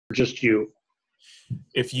just you?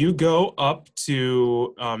 If you go up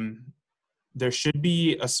to, there should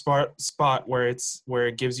be a spot where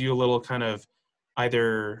it gives you a little kind of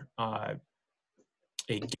either a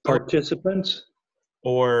Participants?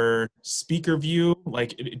 or speaker view.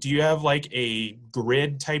 Like, do you have like a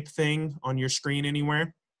grid type thing on your screen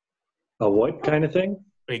anywhere? A what kind of thing?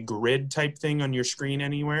 A grid type thing on your screen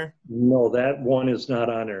anywhere? No, that one is not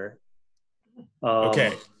on there.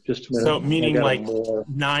 Okay. Just a minute. So meaning like more.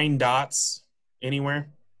 9 dots anywhere?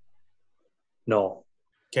 No.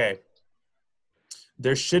 Okay.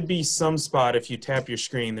 There should be some spot, if you tap your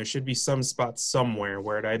screen, there should be some spot somewhere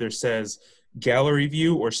where it either says gallery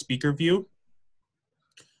view or speaker view.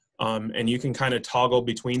 And you can kind of toggle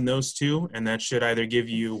between those two, and that should either give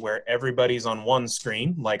you where everybody's on one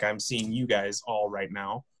screen, like I'm seeing you guys all right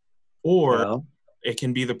now, or it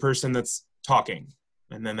can be the person that's talking,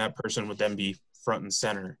 and then that person would then be front and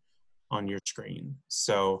center on your screen.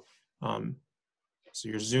 So, so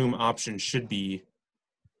your Zoom option should be.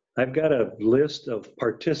 I've got a list of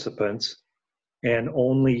participants, and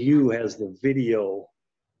only you has the video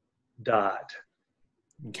dot.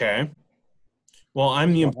 Okay. Well,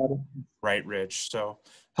 I'm the right, Rich. So,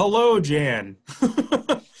 hello, Jan.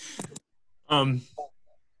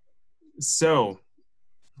 So,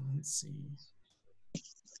 let's see.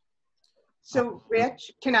 So,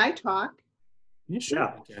 Rich, can I talk? Yeah, sure.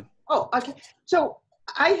 Yeah. Okay. Oh, okay. So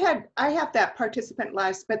I have that participant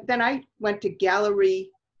list, but then I went to gallery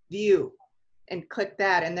view and clicked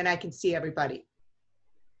that, and then I can see everybody.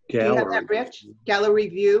 Gallery. Do you have that, Rich? Gallery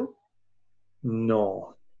view?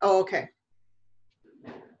 No. Oh, okay.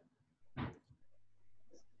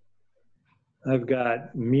 I've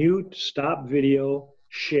got mute, stop video,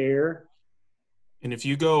 share. And if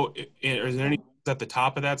you go, is there any at the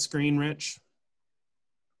top of that screen, Rich?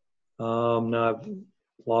 No, I've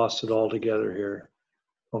lost it altogether here.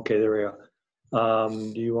 Okay, there we go.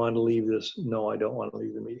 Do you want to leave this? No, I don't want to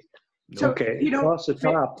leave the meeting. So, okay, across the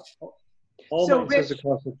top. All so that says Rich,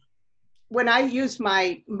 across the. when I use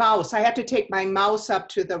my mouse, I have to take my mouse up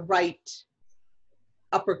to the right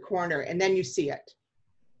upper corner, and then you see it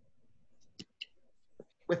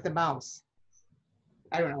with the mouse.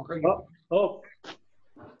 I don't know. Oh,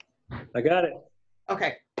 I got it.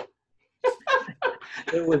 Okay.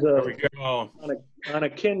 It was There we go. on a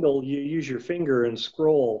Kindle, you use your finger and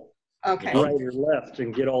scroll Okay. right or left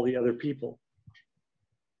and get all the other people.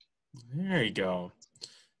 There you go.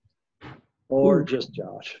 Or just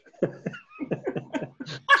Josh.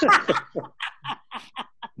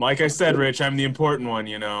 Like I said, Rich, I'm the important one,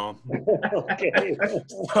 you know. Okay.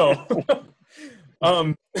 So,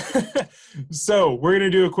 so we're going to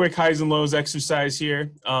do a quick highs and lows exercise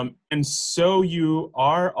here. And so you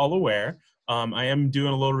are all aware, I am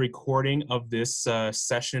doing a little recording of this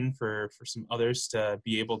session for some others to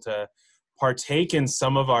be able to partake in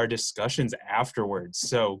some of our discussions afterwards.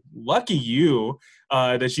 So lucky you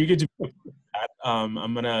that you get to do that.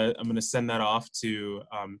 I'm gonna send that off to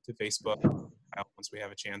Facebook once we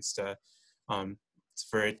have a chance to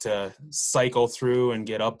for it to cycle through and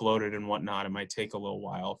get uploaded and whatnot. It might take a little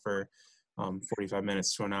while for 45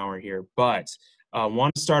 minutes to an hour here, but I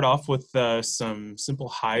want to start off with some simple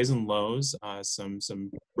highs and lows, some a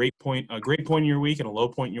great point in your week and a low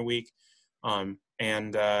point in your week.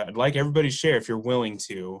 And I'd like everybody to share if you're willing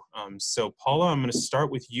to. So Paula, I'm going to start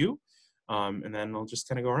with you, and then I'll just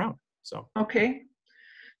kind of go around. So. Okay.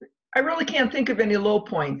 I really can't think of any low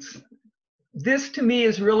points. This to me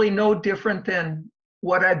is really no different than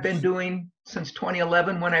what I've been doing since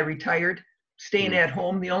 2011 when I retired, staying at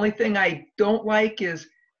home. The only thing I don't like is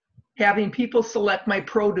having people select my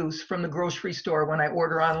produce from the grocery store when I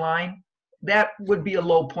order online. That would be a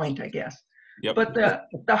low point, I guess. Yep. But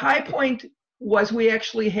the high point was we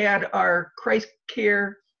actually had our Christ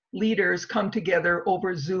Care leaders come together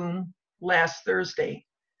over Zoom last Thursday.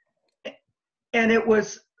 And it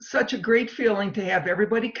was such a great feeling to have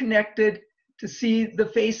everybody connected, to see the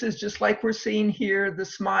faces just like we're seeing here, the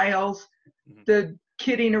smiles, the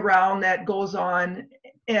kidding around that goes on,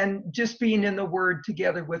 and just being in the Word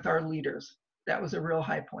together with our leaders. That was a real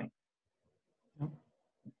high point.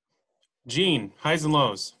 Jean, highs and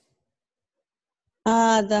lows.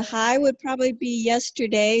 The high would probably be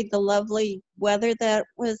yesterday, the lovely weather that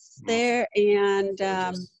was there, and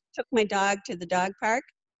took my dog to the dog park.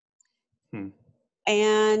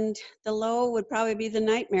 And the low would probably be the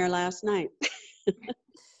nightmare last night.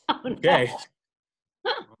 Oh, no. Okay.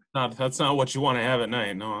 That's not what you want to have at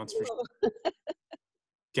night. No, that's for sure.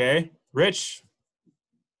 Okay. Rich?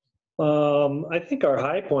 I think our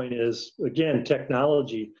high point is, again,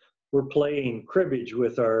 technology. We're playing cribbage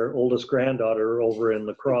with our oldest granddaughter over in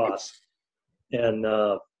La Crosse. And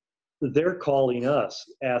they're calling us,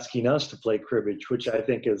 asking us to play cribbage, which I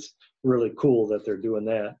think is really cool that they're doing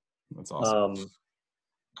that. That's awesome.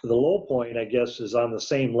 The low point, I guess, is on the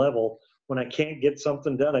same level. When I can't get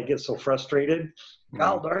something done, I get so frustrated.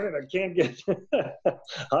 God darn it, I can't get,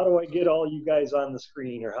 how do I get all you guys on the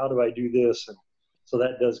screen, or how do I do this? And so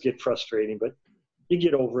that does get frustrating, but you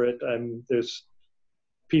get over it. There's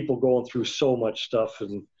people going through so much stuff,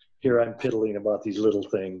 and here I'm piddling about these little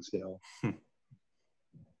things,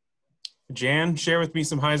 Jan, share with me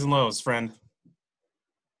some highs and lows, friend.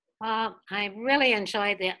 I really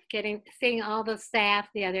enjoyed seeing all the staff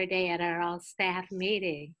the other day at our all staff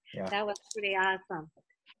meeting. Yeah. That was pretty awesome,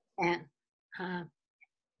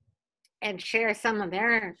 and share some of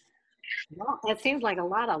their. Well, it seems like a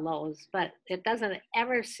lot of lows, but it doesn't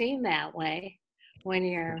ever seem that way when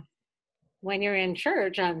you're in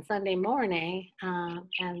church on Sunday morning,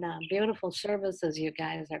 and beautiful services you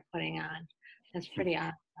guys are putting on. It's pretty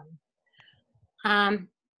awesome.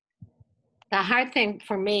 The hard thing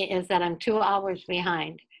for me is that I'm 2 hours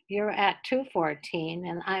behind. You're at 2:14,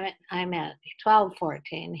 and I'm at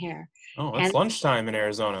 12:14 here. Oh, it's lunchtime in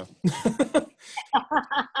Arizona.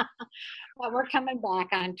 But we're coming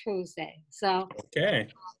back on Tuesday, so. Okay.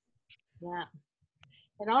 Yeah.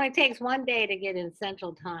 It only takes one day to get in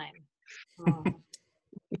Central Time.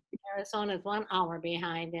 Arizona's 1 hour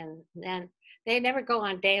behind, and then they never go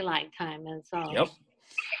on daylight time, and so. Yep.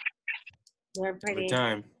 They're pretty. Every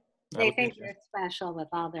time. They think they're special with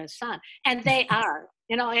all their sun, and they are.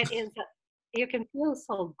 It is. You can feel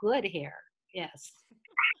so good here. Yes.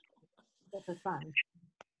 With the sun.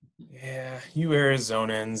 Yeah, you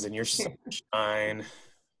Arizonans and your sunshine.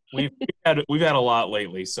 We've had a lot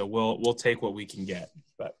lately, so we'll take what we can get.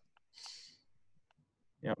 But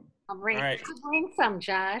yeah. I'll bring right. some,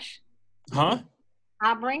 Josh. Huh?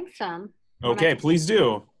 I'll bring some. Okay, please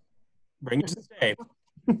do. Bring it to stay.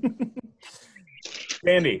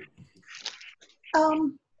 Sandy.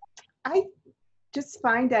 I just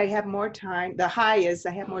find I have more time. The high is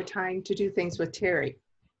I have more time to do things with Terry.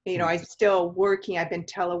 I'm still working. I've been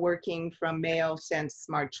teleworking from Mayo since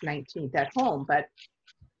March 19th at home, but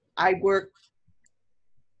I work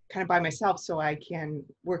kind of by myself, so I can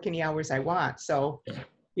work any hours I want. So,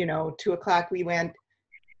 2:00 we went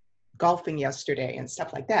golfing yesterday and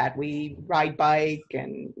stuff like that. We ride bike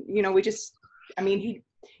and,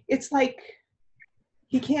 it's like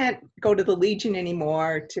he can't go to the Legion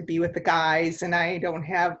anymore to be with the guys, and I don't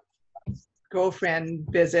have girlfriend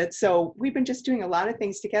visits. So we've been just doing a lot of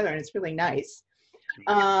things together, and it's really nice.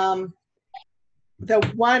 I've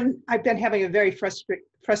been having a very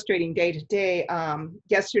frustrating day today.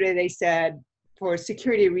 Yesterday they said for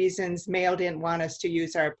security reasons, Mail didn't want us to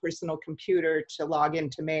use our personal computer to log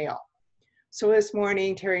into Mail. So this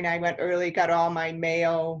morning, Terry and I went early, got all my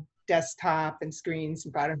Mail desktop and screens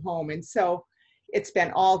and brought it home. And so it's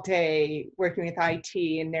been all day working with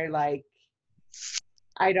IT, and they're like,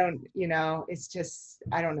 I don't know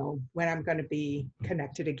when I'm going to be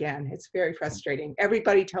connected again. It's very frustrating.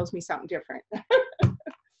 Everybody tells me something different.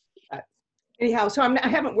 But anyhow, so I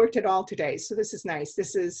haven't worked at all today. So this is nice.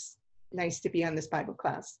 This is nice to be on this Bible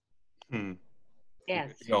class.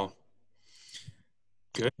 Yes.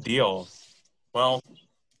 Good deal. Well,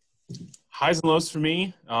 highs and lows for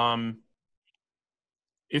me.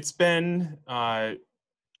 It's been,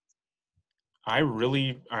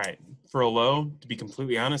 for a low, to be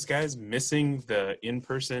completely honest, guys, missing the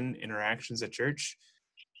in-person interactions at church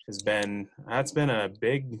that's been a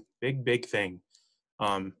big thing.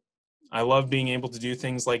 I love being able to do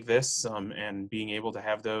things like this, and being able to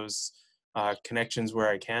have those connections where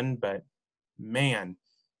I can, but man,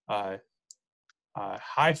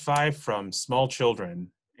 high five from small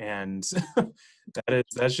children, and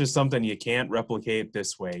that's just something you can't replicate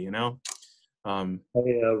this way, I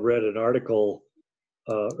read an article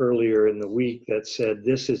earlier in the week that said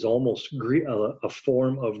this is almost a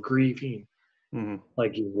form of grieving. Mm-hmm.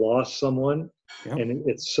 Like you lost someone. Yep. And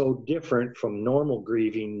it's so different from normal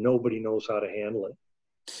grieving. Nobody knows how to handle it.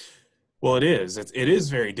 Well, it is. It is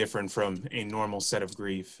very different from a normal set of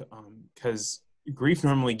grief, because grief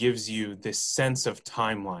normally gives you this sense of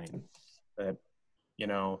timeline that,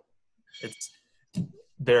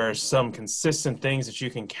 there are some consistent things that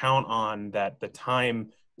you can count on, that the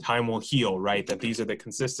time will heal, right? That these are the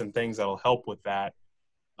consistent things that will help with that.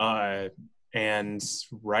 And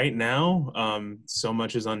right now, so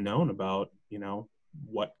much is unknown about,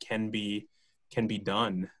 what can be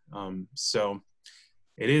done. So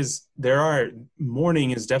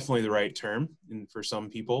mourning is definitely the right term, and for some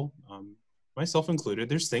people, myself included,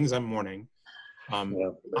 there's things I'm mourning. I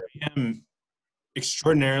am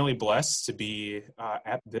extraordinarily blessed to be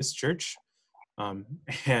at this church.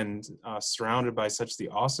 and surrounded by such the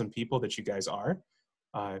awesome people that you guys are.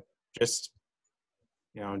 Just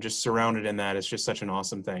surrounded in that, it's just such an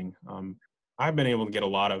awesome thing. I've been able to get a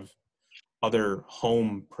lot of other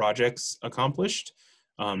home projects accomplished,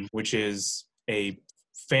 which is a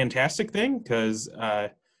fantastic thing, because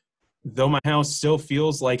though my house still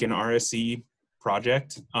feels like an RSE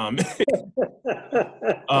project,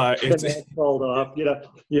 it's called off. You know,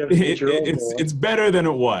 you have to get your own it's better than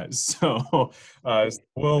it was. So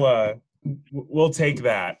we'll take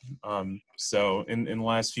that. So in the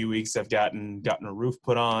last few weeks, I've gotten a roof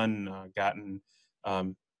put on, gotten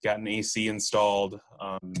AC installed,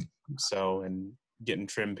 and getting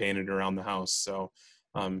trim painted around the house. So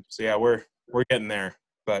yeah, we're getting there.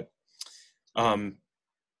 But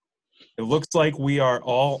it looks like we are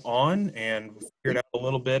all on, and we figured out a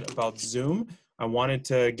little bit about Zoom. I wanted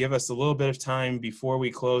to give us a little bit of time before we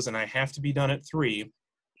close, and I have to be done at 3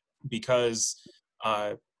 because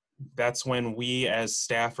that's when we as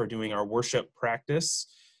staff are doing our worship practice.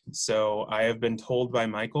 So I have been told by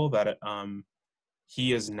Michael that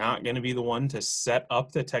he is not going to be the one to set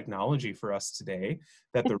up the technology for us today,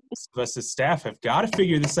 that the rest of us as staff have got to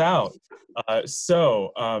figure this out.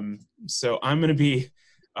 So I'm going to be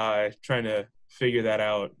trying to figure that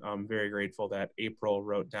out. I'm very grateful that April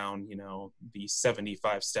wrote down, the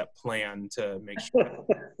 75-step plan to make sure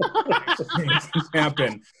things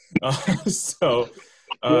happen.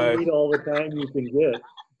 You'll need all the time you can get.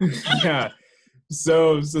 Yeah.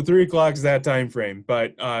 So 3 o'clock is that time frame.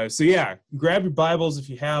 But so yeah, grab your Bibles if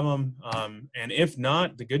you have them. And if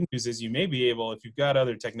not, the good news is you may be able, if you've got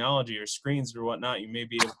other technology or screens or whatnot, you may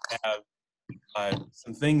be able to have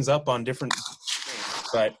some things up on different screens.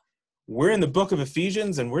 But we're in the book of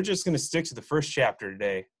Ephesians, and we're just going to stick to the first chapter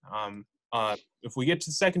today. If we get to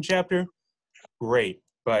the second chapter, great.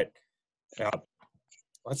 But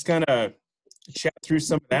let's kind of chat through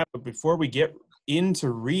some of that. But before we get into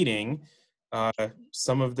reading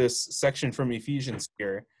some of this section from Ephesians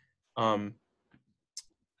here,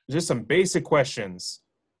 just some basic questions.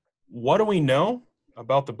 What do we know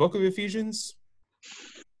about the book of Ephesians?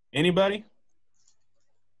 Anybody?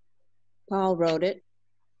 Paul wrote it.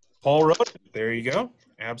 Paul wrote it. There you go.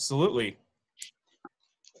 Absolutely.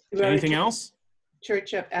 Anything else?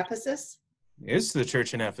 Church of Ephesus. It's the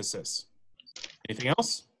church in Ephesus. Anything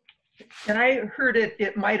else? And I heard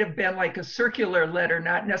it might have been like a circular letter,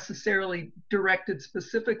 not necessarily directed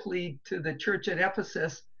specifically to the church at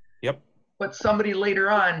Ephesus. Yep. But somebody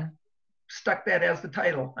later on stuck that as the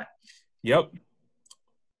title. Yep.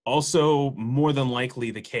 Also, more than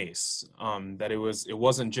likely the case that it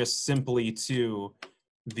wasn't just simply to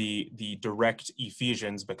the direct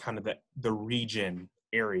Ephesians, but kind of the region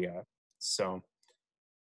area. So,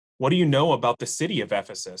 what do you know about the city of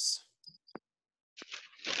Ephesus?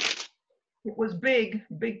 It was big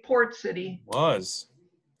port city.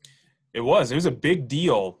 It was a big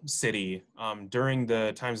deal city during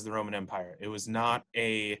the times of the Roman Empire. It was not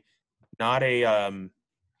a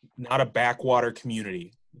backwater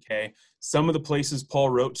community. Okay, some of the places Paul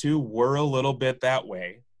wrote to were a little bit that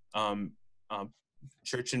way.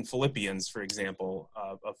 Church in Philippians, for example,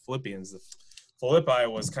 of Philippians. Philippi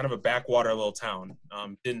was kind of a backwater little town.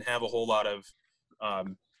 Didn't have a whole lot of,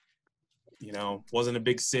 wasn't a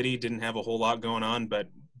big city, didn't have a whole lot going on, but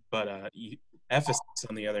Ephesus,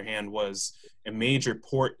 on the other hand, was a major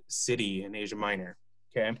port city in Asia Minor.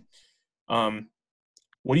 Okay.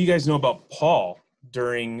 What do you guys know about Paul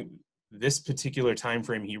during this particular time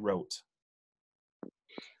frame he wrote?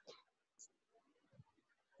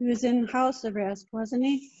 He was in house arrest, wasn't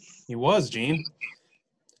he? He was, Gene.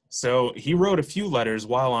 So he wrote a few letters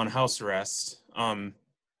while on house arrest,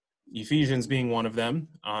 Ephesians being one of them.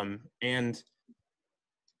 And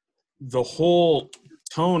the whole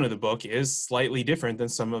tone of the book is slightly different than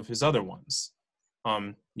some of his other ones.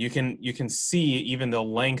 You can see even the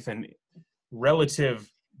length and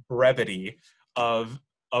relative brevity of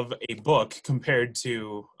a book compared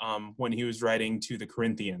to when he was writing to the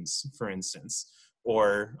Corinthians, for instance,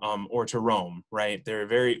 or to Rome, right? They're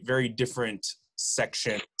very, very different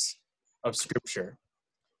sections of scripture.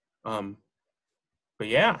 But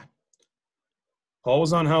yeah, Paul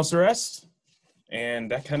was on house arrest, and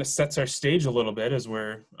that kind of sets our stage a little bit as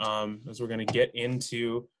we're going to get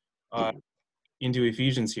into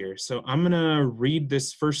Ephesians here. So I'm going to read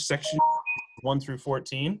this first section, 1 through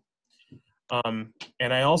 14. And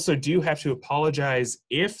I also do have to apologize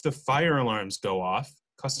if the fire alarms go off.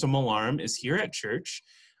 Custom Alarm is here at church.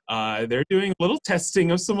 They're doing a little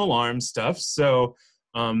testing of some alarm stuff. So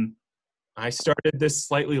I started this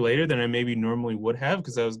slightly later than I maybe normally would have,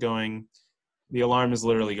 because I was going the alarm is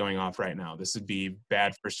literally going off right now. This would be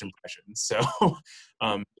bad first impression. So,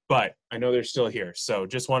 but I know they're still here. So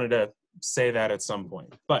just wanted to say that at some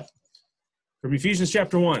point. But from Ephesians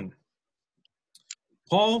chapter 1,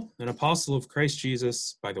 Paul, an apostle of Christ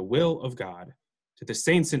Jesus, by the will of God, to the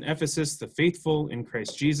saints in Ephesus, the faithful in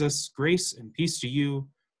Christ Jesus, grace and peace to you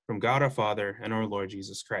from God our Father and our Lord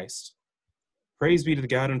Jesus Christ. Praise be to the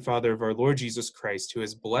God and Father of our Lord Jesus Christ, who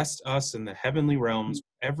has blessed us in the heavenly realms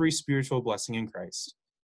with every spiritual blessing in Christ.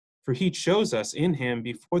 For he chose us in him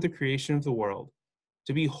before the creation of the world,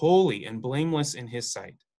 to be holy and blameless in his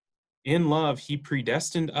sight. In love, he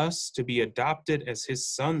predestined us to be adopted as his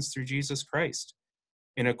sons through Jesus Christ,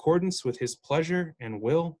 in accordance with his pleasure and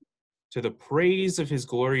will, to the praise of his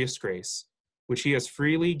glorious grace, which he has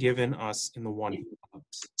freely given us in the one he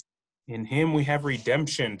loves. In him we have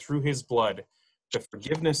redemption through his blood, the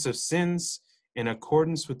forgiveness of sins, in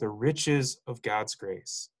accordance with the riches of God's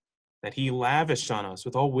grace, that he lavished on us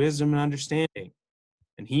with all wisdom and understanding.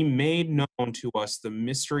 And he made known to us the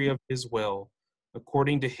mystery of his will,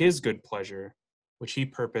 according to his good pleasure, which he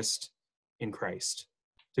purposed in Christ,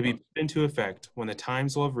 to be put into effect when the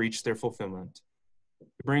times will have reached their fulfillment,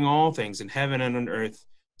 to bring all things in heaven and on earth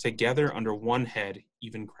together under one head,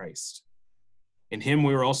 even Christ. In him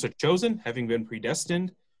we were also chosen, having been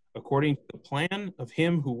predestined, according to the plan of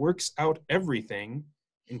him who works out everything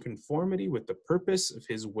in conformity with the purpose of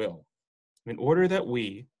his will, in order that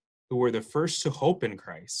we, who were the first to hope in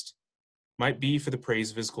Christ, might be for the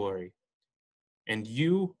praise of his glory. And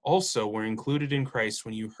you also were included in Christ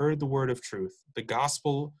when you heard the word of truth, the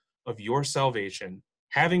gospel of your salvation.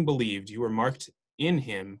 Having believed, you were marked in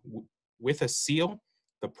him with a seal,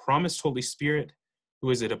 the promised Holy Spirit, who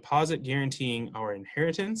is a deposit guaranteeing our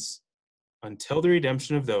inheritance until the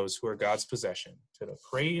redemption of those who are God's possession, to the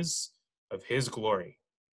praise of his glory.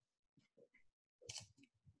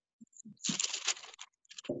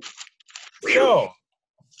 So,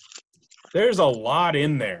 there's a lot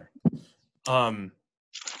in there.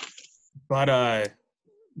 But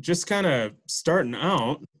just kind of starting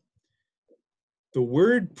out, the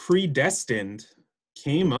word predestined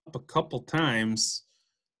came up a couple times.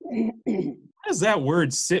 How does that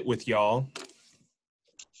word sit with y'all?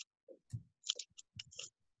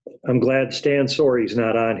 I'm glad Stan Sorey's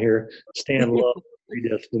not on here. Stan loves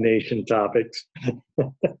predestination topics.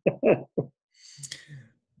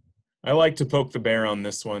 I like to poke the bear on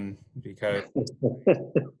this one because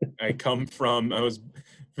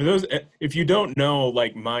for those, if you don't know,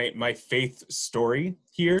 like my faith story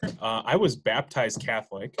here, I was baptized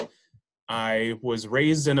Catholic. I was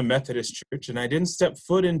raised in a Methodist church, and I didn't step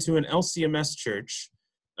foot into an LCMS church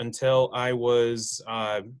until I was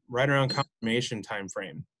right around confirmation time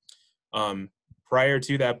frame. Prior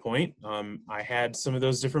to that point, I had some of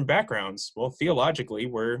those different backgrounds. Well, theologically,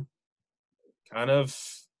 we're kind of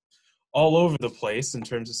all over the place in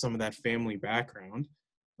terms of some of that family background.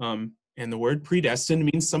 And the word predestined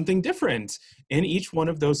means something different in each one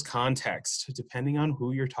of those contexts, depending on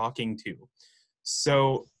who you're talking to.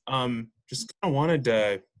 So just kind of wanted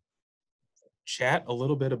to chat a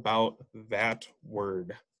little bit about that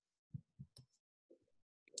word.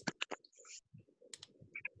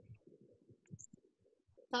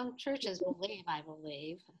 Some churches believe, I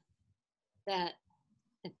believe, that,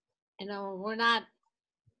 we're not,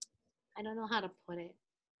 I don't know how to put it,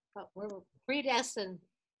 but we're predestined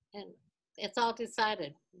and it's all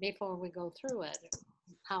decided before we go through it,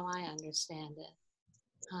 how I understand it.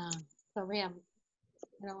 So we have,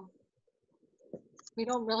 we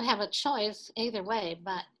don't really have a choice either way,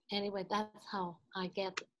 but anyway, that's how I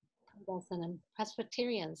get predestined, and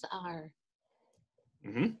Presbyterians are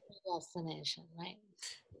predestination, right?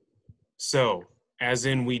 So, as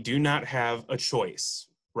in we do not have a choice,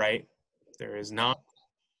 right? There is not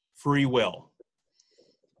free will.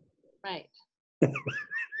 Right.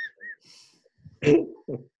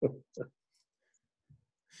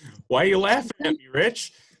 Why are you laughing at me,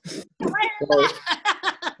 Rich? Well,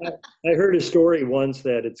 I heard a story once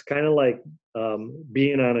that it's kind of like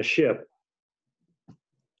being on a ship.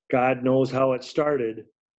 God knows how it started.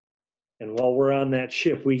 And while we're on that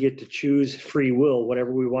ship, we get to choose free will,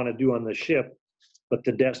 whatever we want to do on the ship. But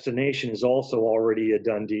the destination is also already a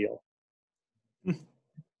done deal.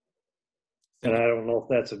 And I don't know if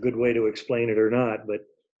that's a good way to explain it or not, but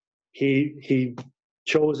he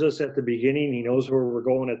chose us at the beginning. He knows where we're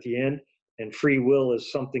going at the end. And free will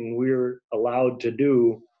is something we're allowed to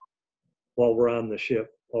do while we're on the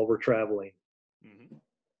ship, while we're traveling. Mm-hmm.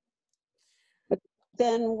 But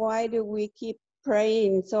then why do we keep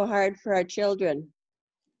praying so hard for our children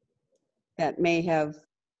that may have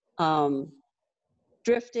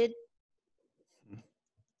drifted?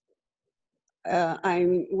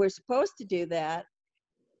 we're supposed to do that.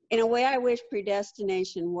 In a way, I wish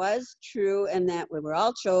predestination was true and that we were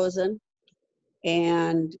all chosen,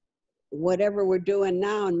 and whatever we're doing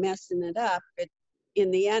now and messing it up,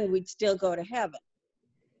 in the end, we'd still go to heaven.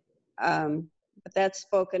 But that's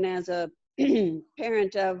spoken as a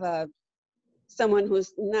parent of someone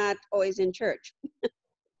who's not always in church.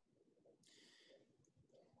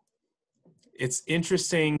 It's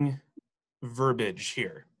interesting verbiage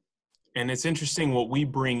here. And it's interesting what we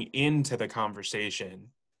bring into the conversation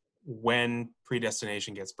when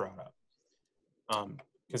predestination gets brought up.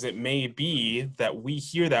 Because it may be that we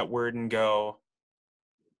hear that word and go,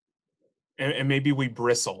 and maybe we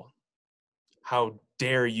bristle. How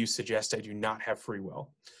dare you suggest I do not have free will?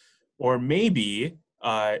 Or maybe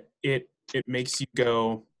it makes you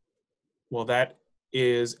go, well, that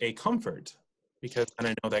is a comfort, because then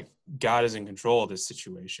I know that God is in control of this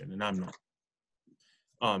situation and I'm not.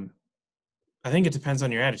 I think it depends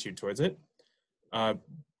on your attitude towards it.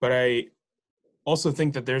 But I also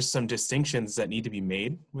think that there's some distinctions that need to be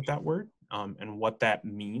made with that word and what that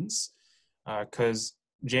means. Because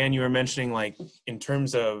Jan, you were mentioning, like, in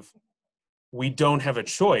terms of we don't have a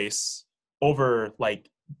choice over, like,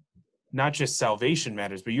 not just salvation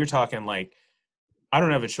matters, but you're talking like, I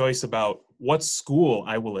don't have a choice about what school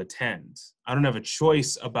I will attend. I don't have a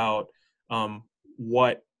choice about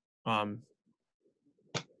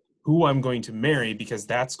who I'm going to marry, because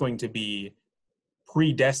that's going to be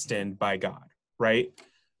predestined by God, right?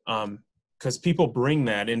 Because people bring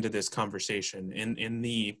that into this conversation in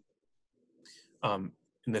the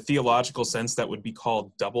theological sense. That would be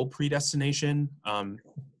called double predestination.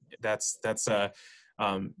 That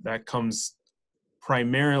comes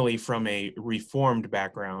primarily from a Reformed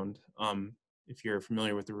background, if you're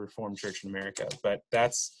familiar with the Reformed Church in America. But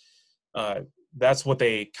that's what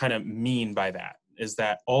they kind of mean by that, is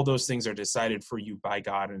that all those things are decided for you by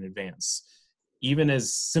God in advance. Even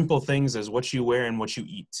as simple things as what you wear and what you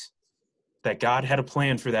eat, that God had a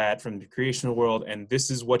plan for that from the creation of the world, and this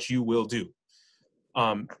is what you will do.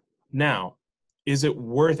 Now, is it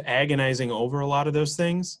worth agonizing over a lot of those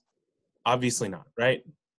things? Obviously not, right?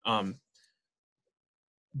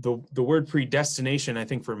 The word predestination, I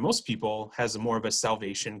think for most people, has more of a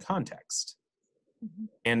salvation context.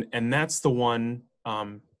 Mm-hmm. And that's the one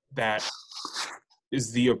that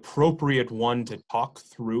is the appropriate one to talk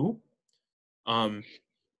through. And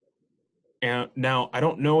now, I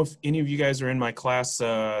don't know if any of you guys are in my class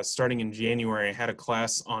starting in January. I had a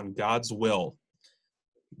class on God's will.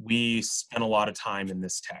 We spent a lot of time in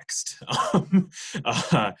this text. And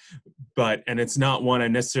it's not one I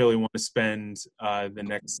necessarily want to spend the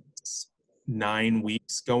next 9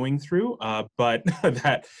 weeks going through, but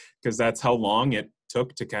because that's how long it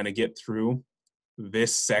took to kind of get through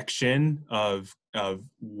this section of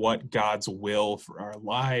what God's will for our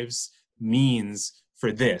lives means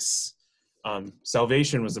for this.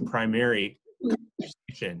 Salvation was the primary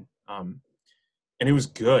conversation, and it was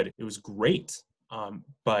good. It was great.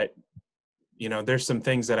 But, there's some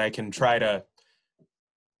things that I can try to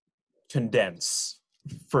condense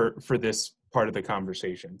for this part of the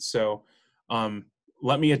conversation. So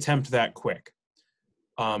let me attempt that quick.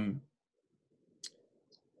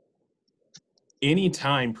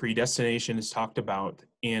 Anytime predestination is talked about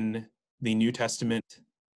in the New Testament,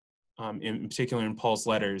 in particular in Paul's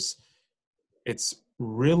letters, it's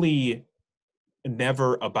really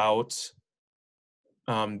never about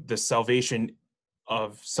the salvation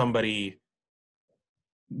of somebody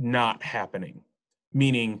not happening.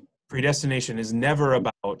 Meaning, predestination is never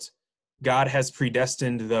about God has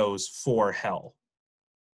predestined those for hell.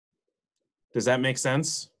 Does that make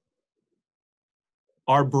sense?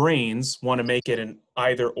 Our brains want to make it an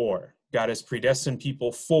either or. God has predestined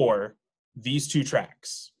people for these two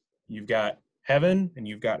tracks. You've got heaven and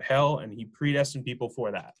you've got hell, and he predestined people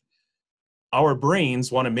for that. Our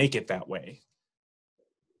brains want to make it that way.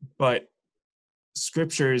 But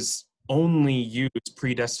scriptures only use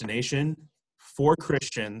predestination for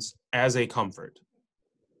Christians as a comfort.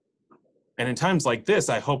 And in times like this,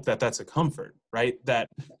 I hope that that's a comfort, right? That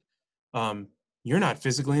you're not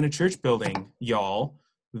physically in a church building, y'all.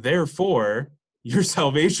 Therefore, your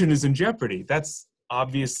salvation is in jeopardy. That's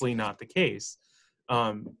obviously not the case.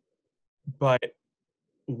 But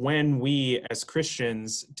when we as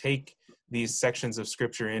Christians take these sections of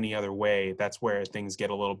scripture any other way, that's where things get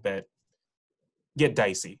a little bit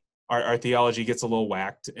dicey. Our theology gets a little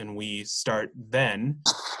whacked, and we start then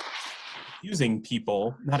accusing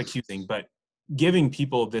people, not accusing, but giving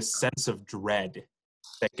people this sense of dread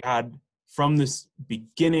that God, from this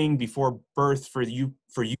beginning, before birth, for you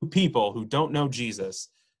people who don't know Jesus,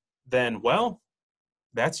 then, well,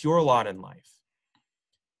 That's your lot in life.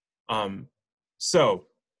 So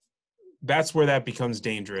that's where that becomes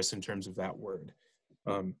dangerous in terms of that word.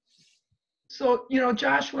 So,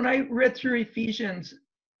 Josh, when I read through Ephesians,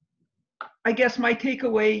 I guess my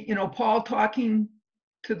takeaway, Paul talking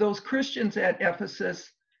to those Christians at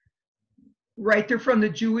Ephesus, right? They're from the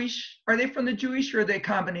Jewish. Are they from the Jewish, or are they a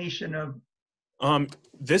combination of?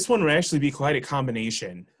 This one would actually be quite a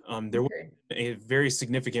combination. There was Okay. a very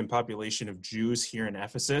significant population of Jews here in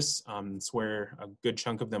Ephesus. It's where a good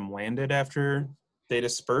chunk of them landed after they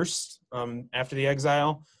dispersed after the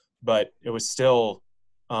exile, but it was still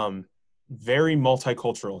very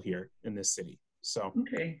multicultural here in this city. So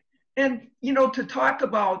Okay. And, to talk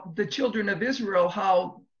about the children of Israel,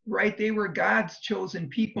 how, right, they were God's chosen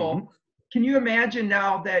people. Can you imagine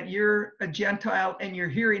now that you're a Gentile and you're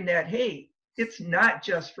hearing that, hey, it's not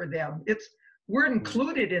just for them. We're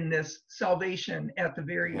included in this salvation at the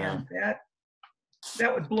very end.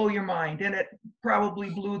 That would blow your mind. And it probably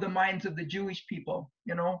blew the minds of the Jewish people,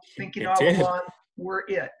 thinking all along we're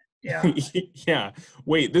it. Yeah. Yeah.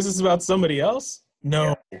 Wait, this is about somebody else?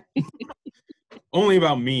 No. Yeah. Only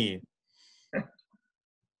about me.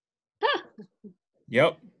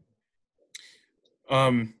 Yep.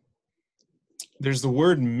 There's the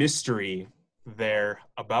word mystery there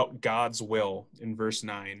about God's will in verse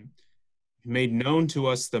 9. He made known to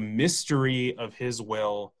us the mystery of his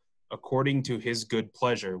will according to his good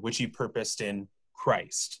pleasure, which he purposed in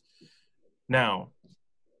Christ. Now,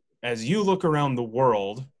 as you look around the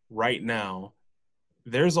world right now,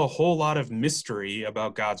 there's a whole lot of mystery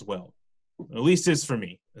about God's will. At least it's for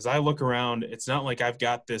me. As I look around, it's not like I've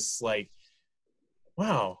got this like,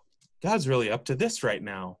 wow, God's really up to this right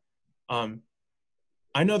now.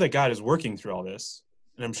 I know that God is working through all this,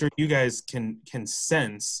 and I'm sure you guys can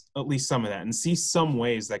sense at least some of that and see some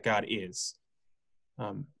ways that God is.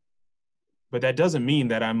 But that doesn't mean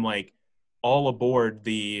that I'm like all aboard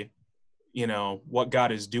the, what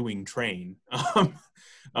God is doing train. And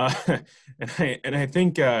I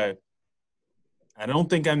think I don't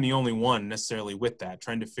think I'm the only one necessarily with that,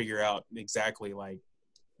 trying to figure out exactly like,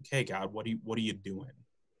 okay, God, what are you doing?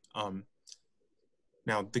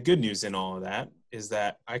 Now, the good news in all of that is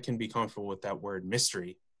that I can be comfortable with that word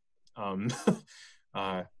mystery. But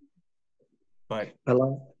I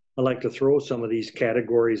like to throw some of these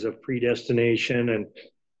categories of predestination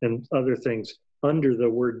and other things under the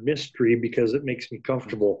word mystery because it makes me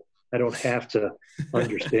comfortable. I don't have to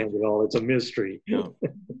understand it all. It's a mystery.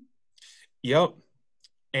 Yep.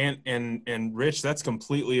 And Rich, that's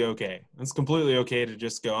completely okay. It's completely okay to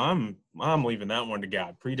just go, I'm leaving that one to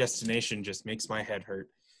God. Predestination just makes my head hurt.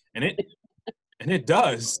 And it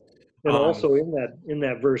does. And also in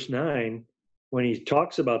that verse 9, when he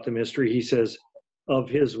talks about the mystery, he says, of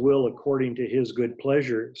his will according to his good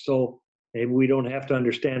pleasure. So maybe we don't have to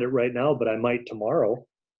understand it right now, but I might tomorrow.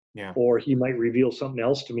 Yeah. Or he might reveal something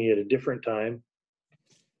else to me at a different time.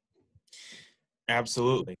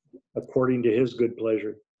 Absolutely. According to his good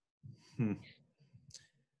pleasure.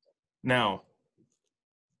 Now,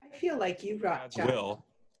 I feel like you God's will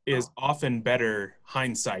is often better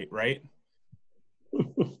hindsight, right?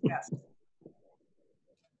 Yes.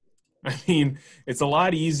 I mean, it's a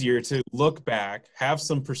lot easier to look back, have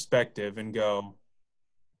some perspective, and go,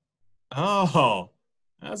 oh,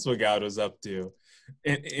 that's what God was up to.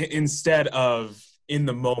 Instead of in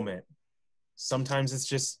the moment. Sometimes it's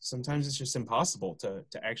just impossible to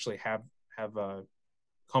actually have a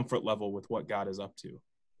comfort level with what God is up to.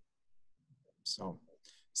 So,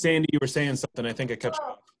 Sandy, you were saying something. I think I cut you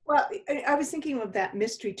off. Well, I was thinking of that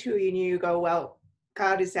mystery too. You go, well,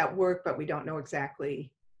 God is at work, but we don't know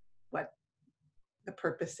exactly what the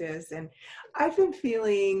purpose is. And I've been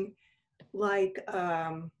feeling like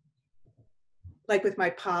with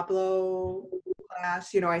my Pablo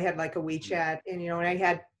class, I had like a WeChat, and and I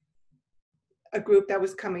had a group that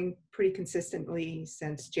was coming pretty consistently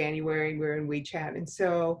since January. We're in WeChat, and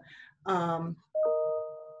so on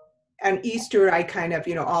Easter, I kind of,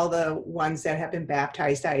 all the ones that have been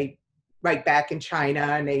baptized, I write back in China,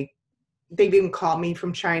 and they've even called me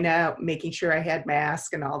from China, making sure I had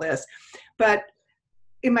masks and all this. But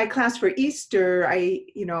in my class for Easter, I,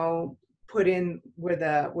 put in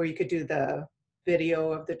where you could do the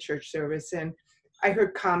video of the church service, and I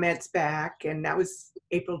heard comments back, and that was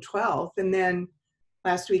April 12th. And then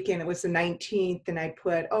last weekend, it was the 19th, and I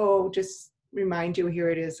put, just remind you, here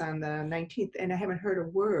it is on the 19th, and I haven't heard a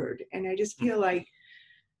word. And I just feel like,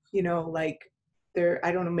 like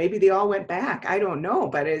I don't know, maybe they all went back. I don't know,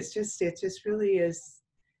 but it just really is,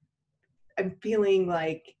 I'm feeling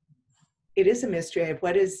like it is a mystery of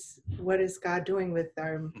what is God doing with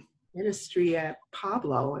our ministry at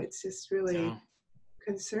Pablo. It's just really,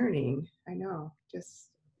 concerning. I know. Just,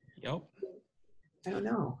 Yep. I don't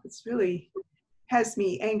know. It's really has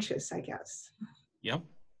me anxious, I guess. Yep.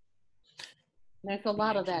 There's a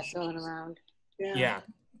lot of that going around. Yeah.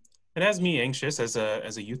 It has me anxious as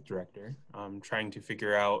a youth director, trying to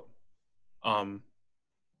figure out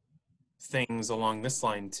things along this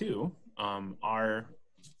line too. Our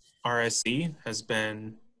RSC has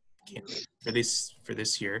been canceled for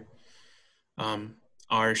this year.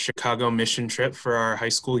 Our Chicago mission trip for our high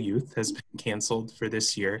school youth has been canceled for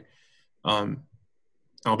this year.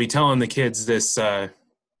 I'll be telling the kids this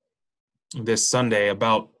Sunday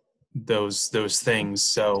about those things.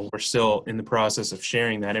 So we're still in the process of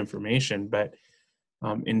sharing that information. But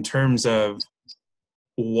in terms of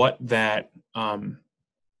what that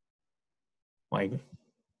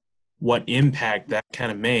what impact that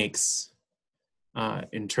kind of makes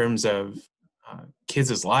in terms of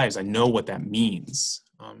kids' lives, I know what that means.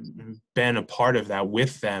 Been a part of that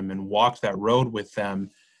with them and walked that road with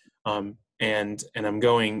them. And I'm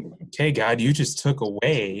going, okay, God, you just took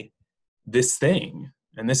away this thing.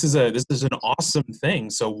 And this is an awesome thing.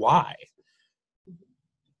 So why?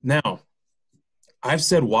 Now, I've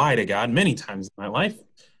said why to God many times in my life.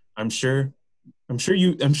 I'm sure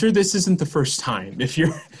this isn't the first time. If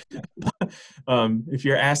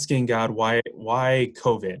you're asking God, why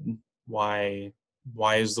COVID? Why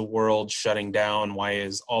is the world shutting down? Why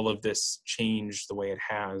is all of this changed the way it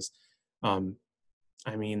has?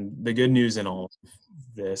 I mean, the good news in all of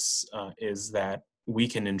this is that we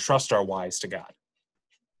can entrust our whys to God.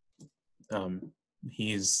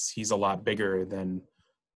 He's a lot bigger than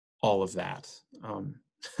all of that,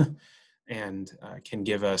 and can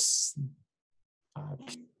give us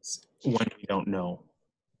when we don't know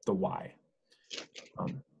the why.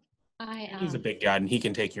 He's a big God, and he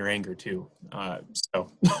can take your anger too.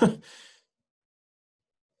 So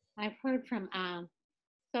I've heard from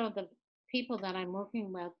so the people that I'm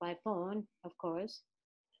working with by phone, of course,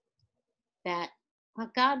 that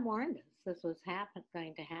God warned us this was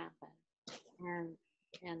going to happen, and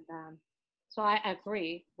so I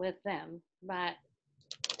agree with them, but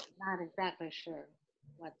not exactly sure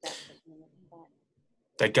what that would mean. But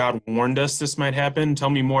that God warned us this might happen. Tell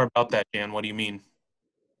me more about that, Jan. What do you mean?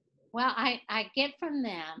 well, I get from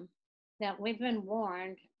them that we've been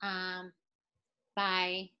warned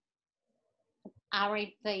by the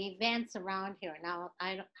events around here. Now,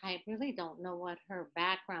 I really don't know what her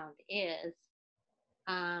background is.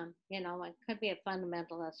 It could be a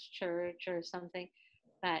fundamentalist church or something,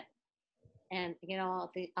 but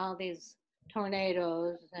all these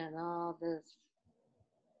tornadoes and all this,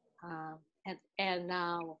 and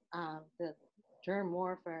now the germ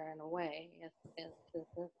warfare in a way is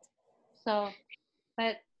so.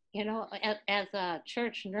 But as a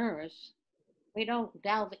church nurse, we don't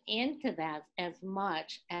delve into that as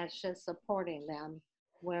much as just supporting them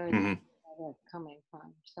where Mm-hmm. they're coming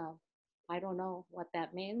from. So I don't know what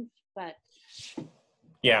that means, but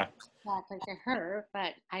yeah, exactly to her.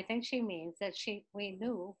 But I think she means that we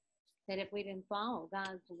knew that if we didn't follow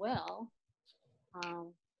God's will,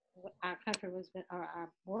 our country or our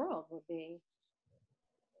world would be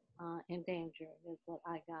in danger. Is what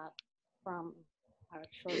I got from our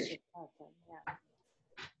short discussion. Yeah.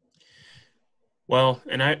 Well,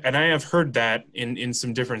 and I have heard that in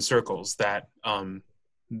some different circles that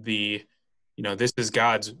this is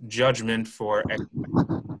God's judgment for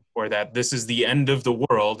that this is the end of the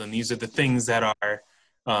world and these are the things that are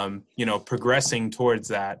progressing towards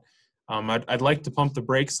that. I'd like to pump the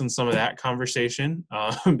brakes on some of that conversation.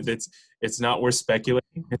 It's not worth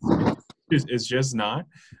speculating. It's just not.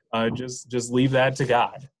 Just leave that to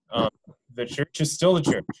God. The church is still the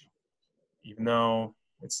church, even though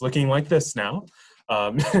it's looking like this now.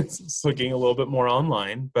 It's looking a little bit more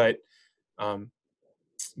online, but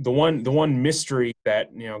the one mystery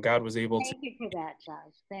that God was able to. Thank you for that,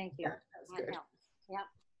 Josh. Thank you. That's good.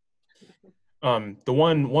 Yep. The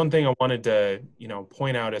one thing I wanted to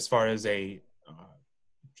point out as far as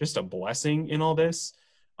just a blessing in all this.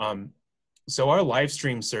 So our live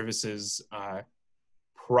stream services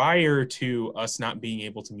prior to us not being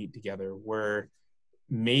able to meet together were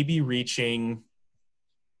maybe reaching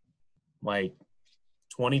like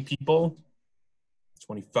 20 people,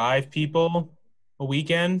 25 people a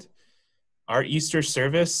weekend. Our Easter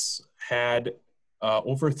service had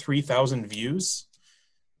over 3,000 views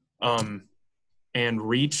and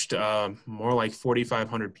reached more like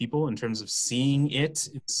 4,500 people in terms of seeing it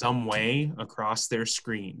in some way across their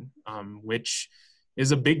screen, which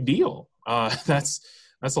is a big deal. That's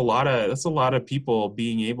a lot of people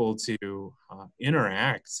being able to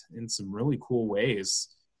interact in some really cool ways.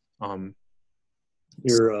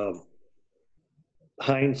 Your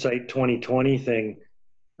hindsight 2020 thing,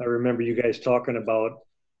 I remember you guys talking about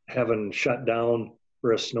having shut down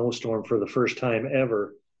for a snowstorm for the first time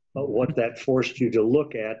ever, but what that forced you to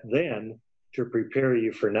look at then to prepare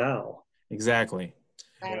you for now. Exactly.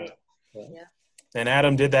 Right. Yeah. Yeah. And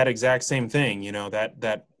Adam did that exact same thing, you know,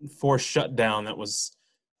 that forced shutdown that was,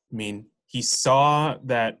 I mean, he saw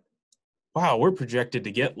that, wow, we're projected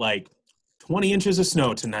to get like 20 inches of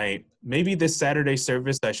snow tonight. Maybe this Saturday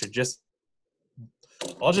service, I'm just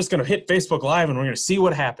going to hit Facebook Live and we're going to see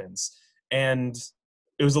what happens. And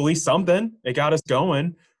it was at least something. It got us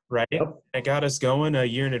going, right? Yep. It got us going a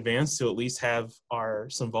year in advance to at least have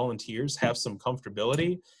some volunteers have some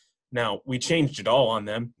comfortability. Now, we changed it all on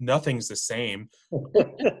them. Nothing's the same.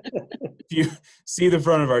 If you see the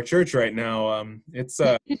front of our church right now, it's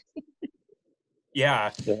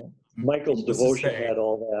yeah. Michael's devotion had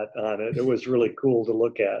all that on it. It was really cool to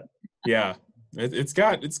look at. Yeah, it's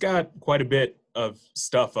got quite a bit of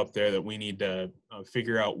stuff up there that we need to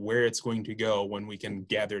figure out where it's going to go when we can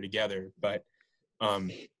gather together. But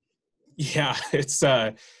yeah, it's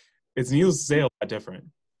needless to say a lot different.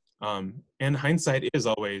 And hindsight is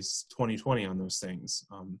always 20/20 on those things.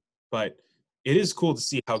 But it is cool to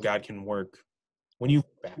see how God can work when you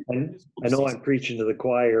look back. And I know I'm preaching to the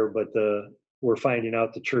choir, but we're finding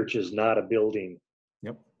out the church is not a building.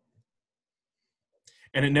 Yep.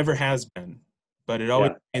 And it never has been. But it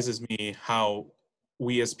always amazes me how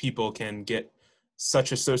we as people can get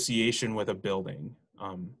such association with a building.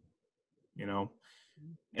 You know,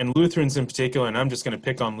 and Lutherans in particular, and I'm just going to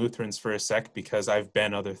pick on Lutherans for a sec because I've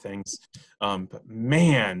been other things. But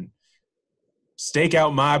man, stake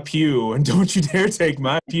out my pew and don't you dare take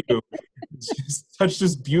my pew. It's just such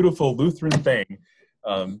this beautiful Lutheran thing.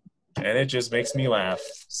 And it just makes me laugh.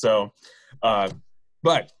 So,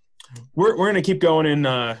 but we're going to keep going in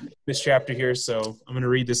this chapter here. So I'm going to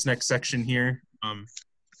read this next section here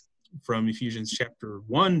from Ephesians chapter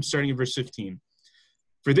 1, starting in verse 15.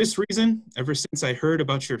 For this reason, ever since I heard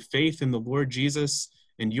about your faith in the Lord Jesus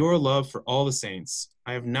and your love for all the saints,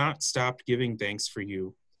 I have not stopped giving thanks for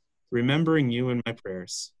you, remembering you in my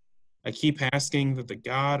prayers. I keep asking that the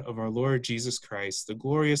God of our Lord Jesus Christ, the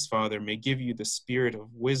glorious Father, may give you the spirit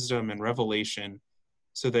of wisdom and revelation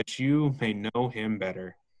so that you may know him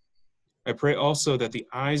better. I pray also that the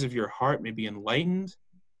eyes of your heart may be enlightened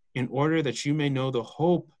in order that you may know the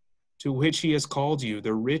hope to which he has called you,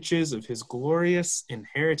 the riches of his glorious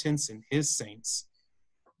inheritance in his saints,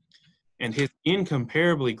 and his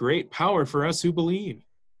incomparably great power for us who believe.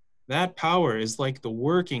 That power is like the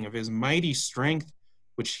working of his mighty strength,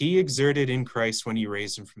 which he exerted in Christ when he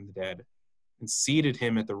raised him from the dead, and seated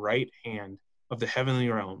him at the right hand of the heavenly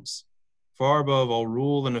realms, far above all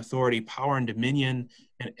rule and authority, power and dominion,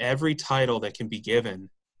 and every title that can be given,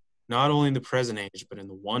 not only in the present age, but in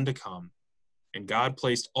the one to come. And God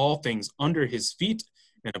placed all things under his feet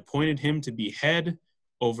and appointed him to be head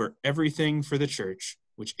over everything for the church,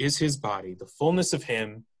 which is his body, the fullness of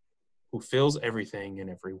him who fills everything in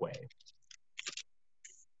every way.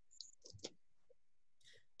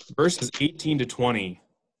 Verses 18 to 20,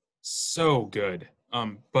 so good.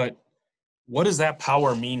 But what does that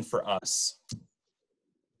power mean for us?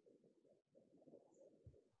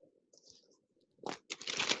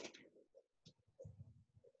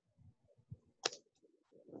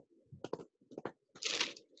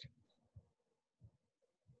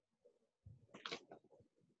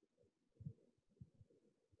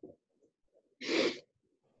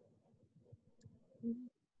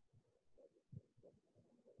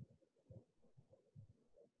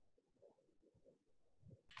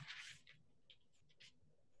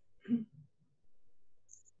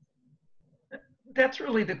 That's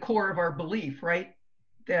really the core of our belief, right?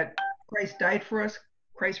 That Christ died for us,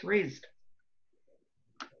 Christ raised.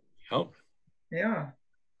 Yep. Yeah.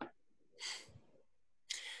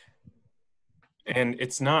 And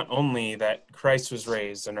it's not only that Christ was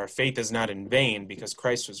raised and our faith is not in vain because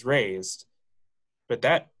Christ was raised, but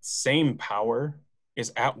that same power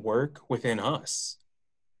is at work within us.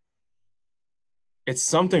 It's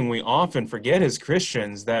something we often forget as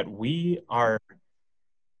Christians, that we are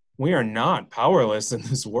not powerless in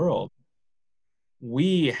this world.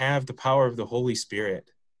 We have the power of the Holy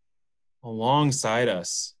Spirit alongside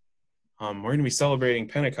us. We're going to be celebrating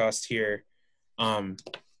Pentecost here on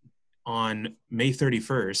May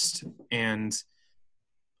 31st, and it's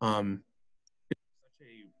such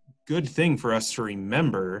a good thing for us to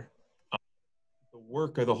remember the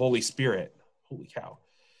work of the Holy Spirit, holy cow,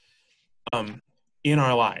 in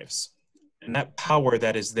our lives, and that power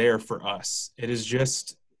that is there for us. It is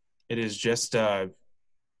just a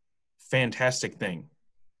fantastic thing.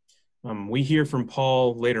 We hear from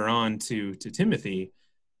Paul later on to Timothy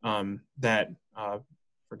that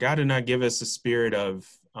for God did not give us a spirit of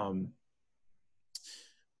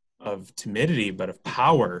timidity, but of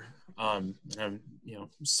power. And I'm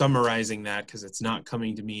summarizing that because it's not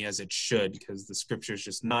coming to me as it should, because the scripture is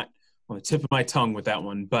just not on the tip of my tongue with that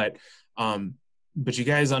one. But you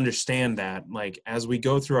guys understand that, like, as we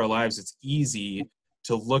go through our lives, it's easy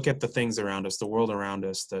to look at the things around us, the world around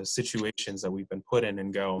us, the situations that we've been put in,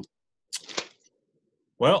 and go,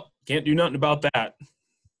 well, can't do nothing about that.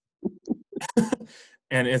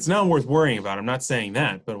 And it's not worth worrying about. I'm not saying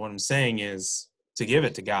that, but what I'm saying is to give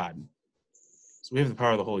it to God. So we have the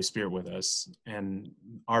power of the Holy Spirit with us, and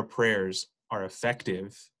our prayers are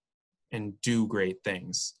effective and do great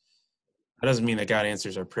things. That doesn't mean that God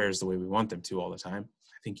answers our prayers the way we want them to all the time.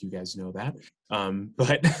 I think you guys know that.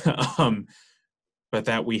 But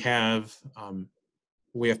that we have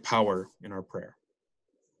power in our prayer.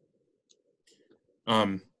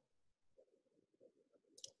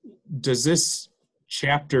 Does this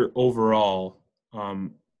chapter overall,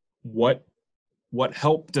 what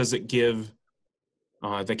help does it give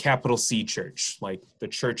the capital C church, like the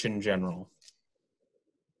church in general?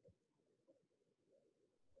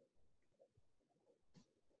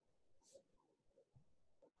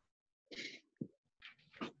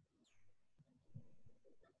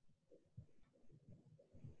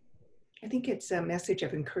 I think it's a message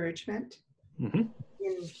of encouragement. Mm-hmm.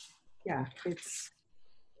 It's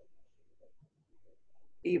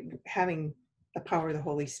having the power of the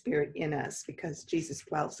Holy Spirit in us, because Jesus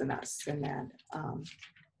dwells in us, and that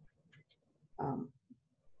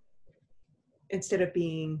instead of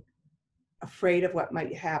being afraid of what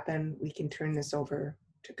might happen, we can turn this over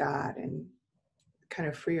to God and kind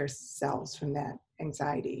of free ourselves from that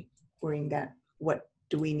anxiety, worrying that what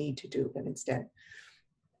do we need to do, but instead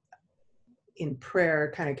in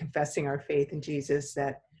prayer, kind of confessing our faith in Jesus,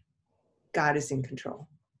 that God is in control.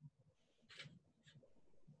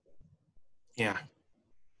 Yeah.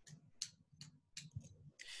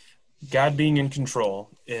 God being in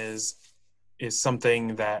control is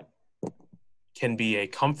something that can be a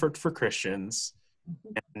comfort for Christians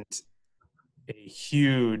and a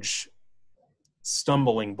huge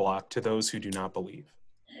stumbling block to those who do not believe.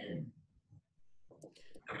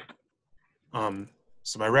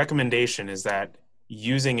 So my recommendation is that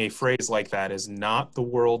using a phrase like that is not the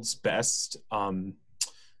world's best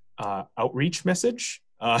outreach message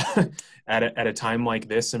at a time like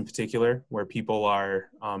this in particular, where people are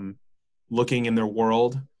looking in their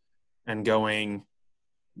world and going,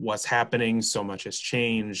 what's happening? So much has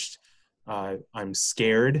changed. I'm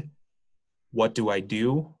scared. What do I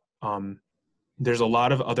do? There's a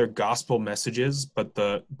lot of other gospel messages, but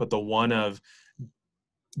the one of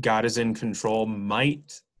God is in control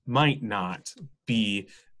might not be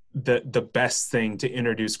the best thing to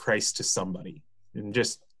introduce Christ to somebody. And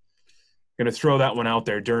just going to throw that one out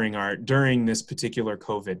there during this particular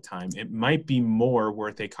COVID time. It might be more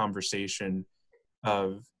worth a conversation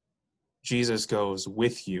of Jesus goes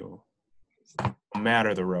with you, no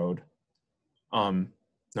matter the road, no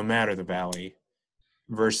matter the valley,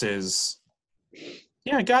 versus,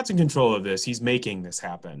 yeah, God's in control of this. He's making this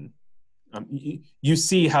happen. You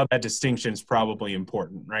see how that distinction is probably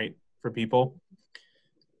important, right, for people?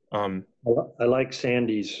 I like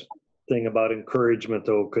Sandy's thing about encouragement,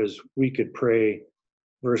 though, because we could pray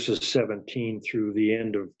verses 17 through the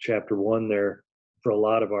end of chapter 1 there for a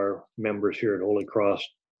lot of our members here at Holy Cross,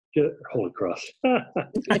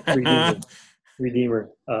 Redeemer,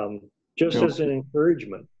 just as an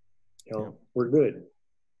encouragement. We're good.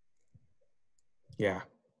 Yeah.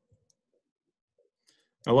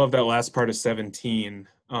 I love that last part of 17.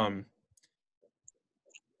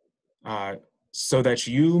 So that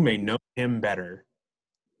you may know him better.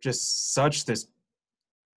 Just such this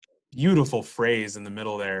beautiful phrase in the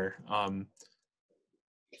middle there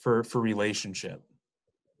for relationship.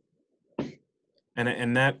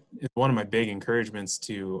 And that is one of my big encouragements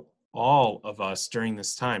to all of us during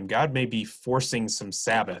this time. God may be forcing some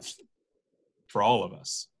Sabbath for all of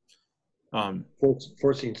us.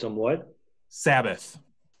 Forcing some what? Sabbath.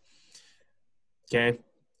 Okay?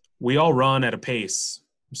 We all run at a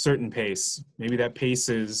certain pace. Maybe that pace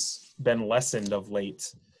has been lessened of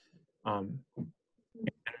late.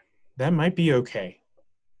 That might be okay.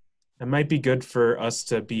 That might be good for us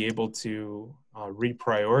to be able to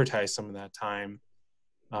reprioritize some of that time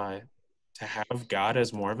to have God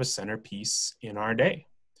as more of a centerpiece in our day,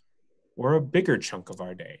 or a bigger chunk of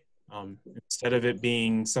our day, instead of it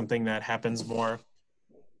being something that happens more,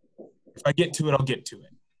 if I get to it, I'll get to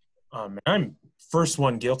it. And I'm first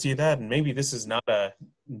one guilty of that, and maybe this is not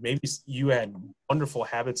maybe you had wonderful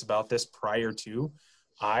habits about this prior to.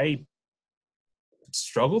 I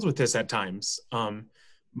struggled with this at times.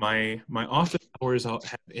 My office hours have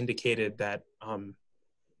indicated that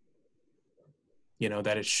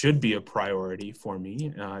that it should be a priority for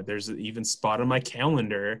me. There's an even spot on my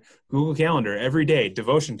calendar, Google Calendar, every day,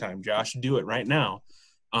 devotion time. Josh, do it right now.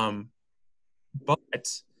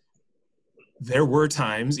 But there were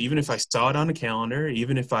times, even if I saw it on a calendar,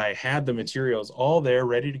 even if I had the materials all there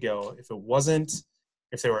ready to go, if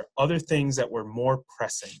there were other things that were more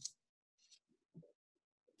pressing,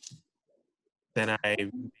 then I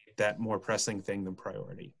made that more pressing thing the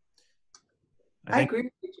priority. I agree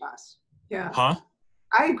with you, Josh. Yeah. Huh?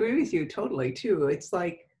 I agree with you totally too. It's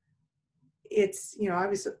like, I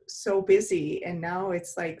was so busy, and now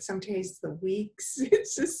it's like sometimes the weeks, it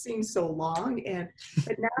just seems so long.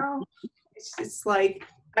 But now it's just like,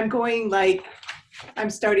 I'm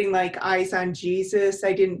starting like Eyes on Jesus.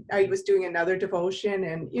 I was doing another devotion,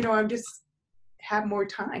 and I'm just have more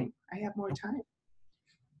time. I have more time.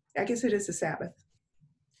 I guess it is a Sabbath.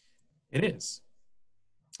 It is.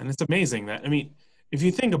 And it's amazing that, if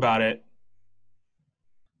you think about it,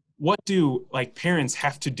 what do parents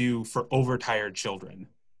have to do for overtired children?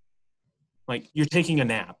 You're taking a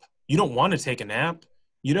nap. You don't want to take a nap.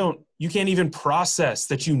 You can't even process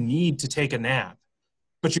that you need to take a nap,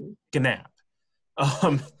 but you take a nap.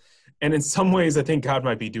 And in some ways, I think God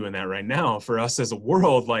might be doing that right now for us as a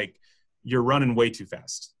world. You're running way too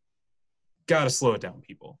fast. Got to slow it down,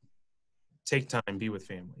 people. Take time, be with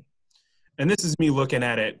family. And this is me looking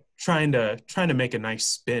at it, trying to make a nice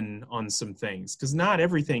spin on some things, because not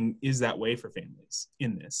everything is that way for families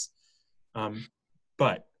in this.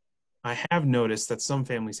 But I have noticed that some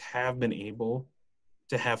families have been able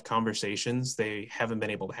to have conversations they haven't been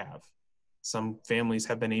able to have. Some families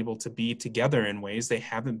have been able to be together in ways they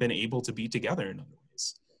haven't been able to be together in other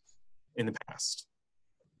ways in the past.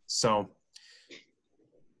 So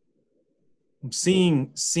I'm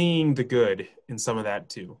seeing the good in some of that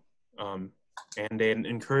too. And an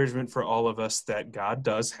encouragement for all of us that God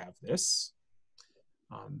does have this.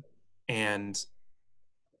 And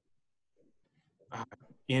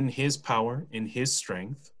in his power, in his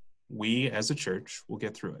strength, we as a church will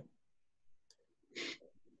get through it.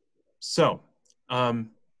 So I'm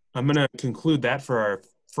going to conclude that for our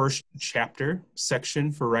first chapter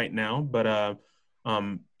section for right now. But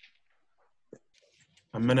I'm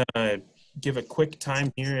going to give a quick time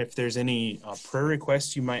here. If there's any prayer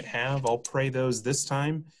requests you might have, I'll pray those this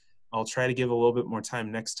time. I'll try to give a little bit more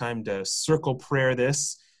time next time to circle prayer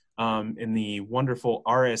this in the wonderful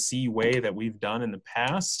RSE way that we've done in the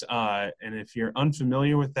past. And if you're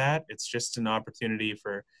unfamiliar with that, it's just an opportunity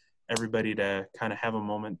for everybody to kind of have a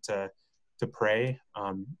moment to pray.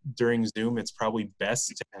 During Zoom, it's probably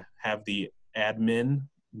best to have the admin,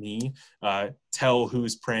 me, tell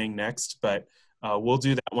who's praying next, but we'll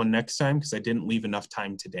do that one next time because I didn't leave enough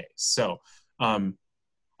time today. So I'm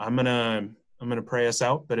gonna pray us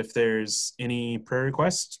out, but if there's any prayer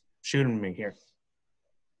requests, shoot them to me here.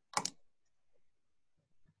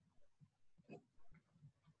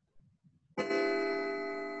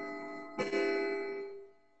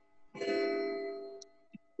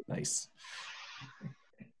 Nice.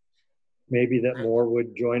 Maybe that more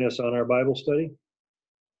would join us on our Bible study.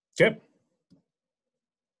 Okay.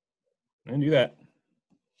 I can do that.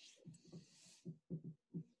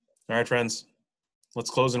 All right, friends. Let's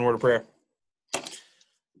close in a word of prayer.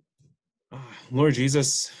 Lord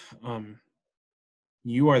Jesus,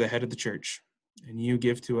 you are the head of the church, and you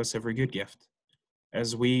give to us every good gift.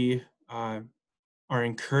 As we are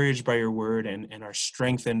encouraged by your word and are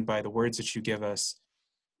strengthened by the words that you give us,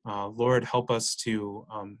 Lord, help us to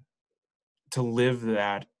live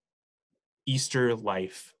that Easter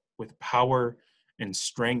life with power and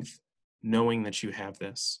strength, knowing that you have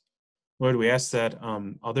this. Lord, we ask that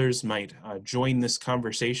others might join this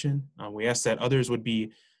conversation. We ask that others would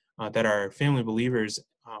be, that our family believers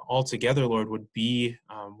all together, Lord, would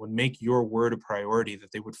make your word a priority,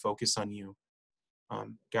 that they would focus on you.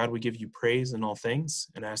 God, we give you praise in all things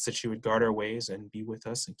and ask that you would guard our ways and be with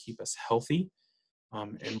us and keep us healthy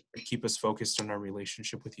and keep us focused on our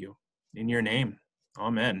relationship with you. In your name,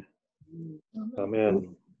 amen.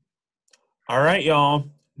 Amen. All right, y'all.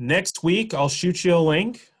 Next week, I'll shoot you a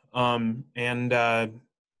link. And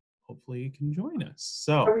hopefully you can join us.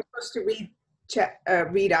 So, are we supposed to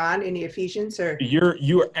read on in the Ephesians, or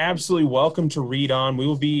you are absolutely welcome to read on. We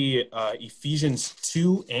will be Ephesians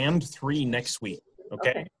 2 and 3 next week.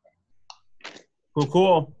 Okay.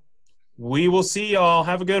 Cool. We will see y'all.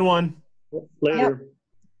 Have a good one. Later.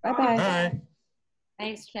 Bye-bye. Bye.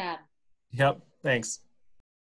 Nice job. Yep. Thanks.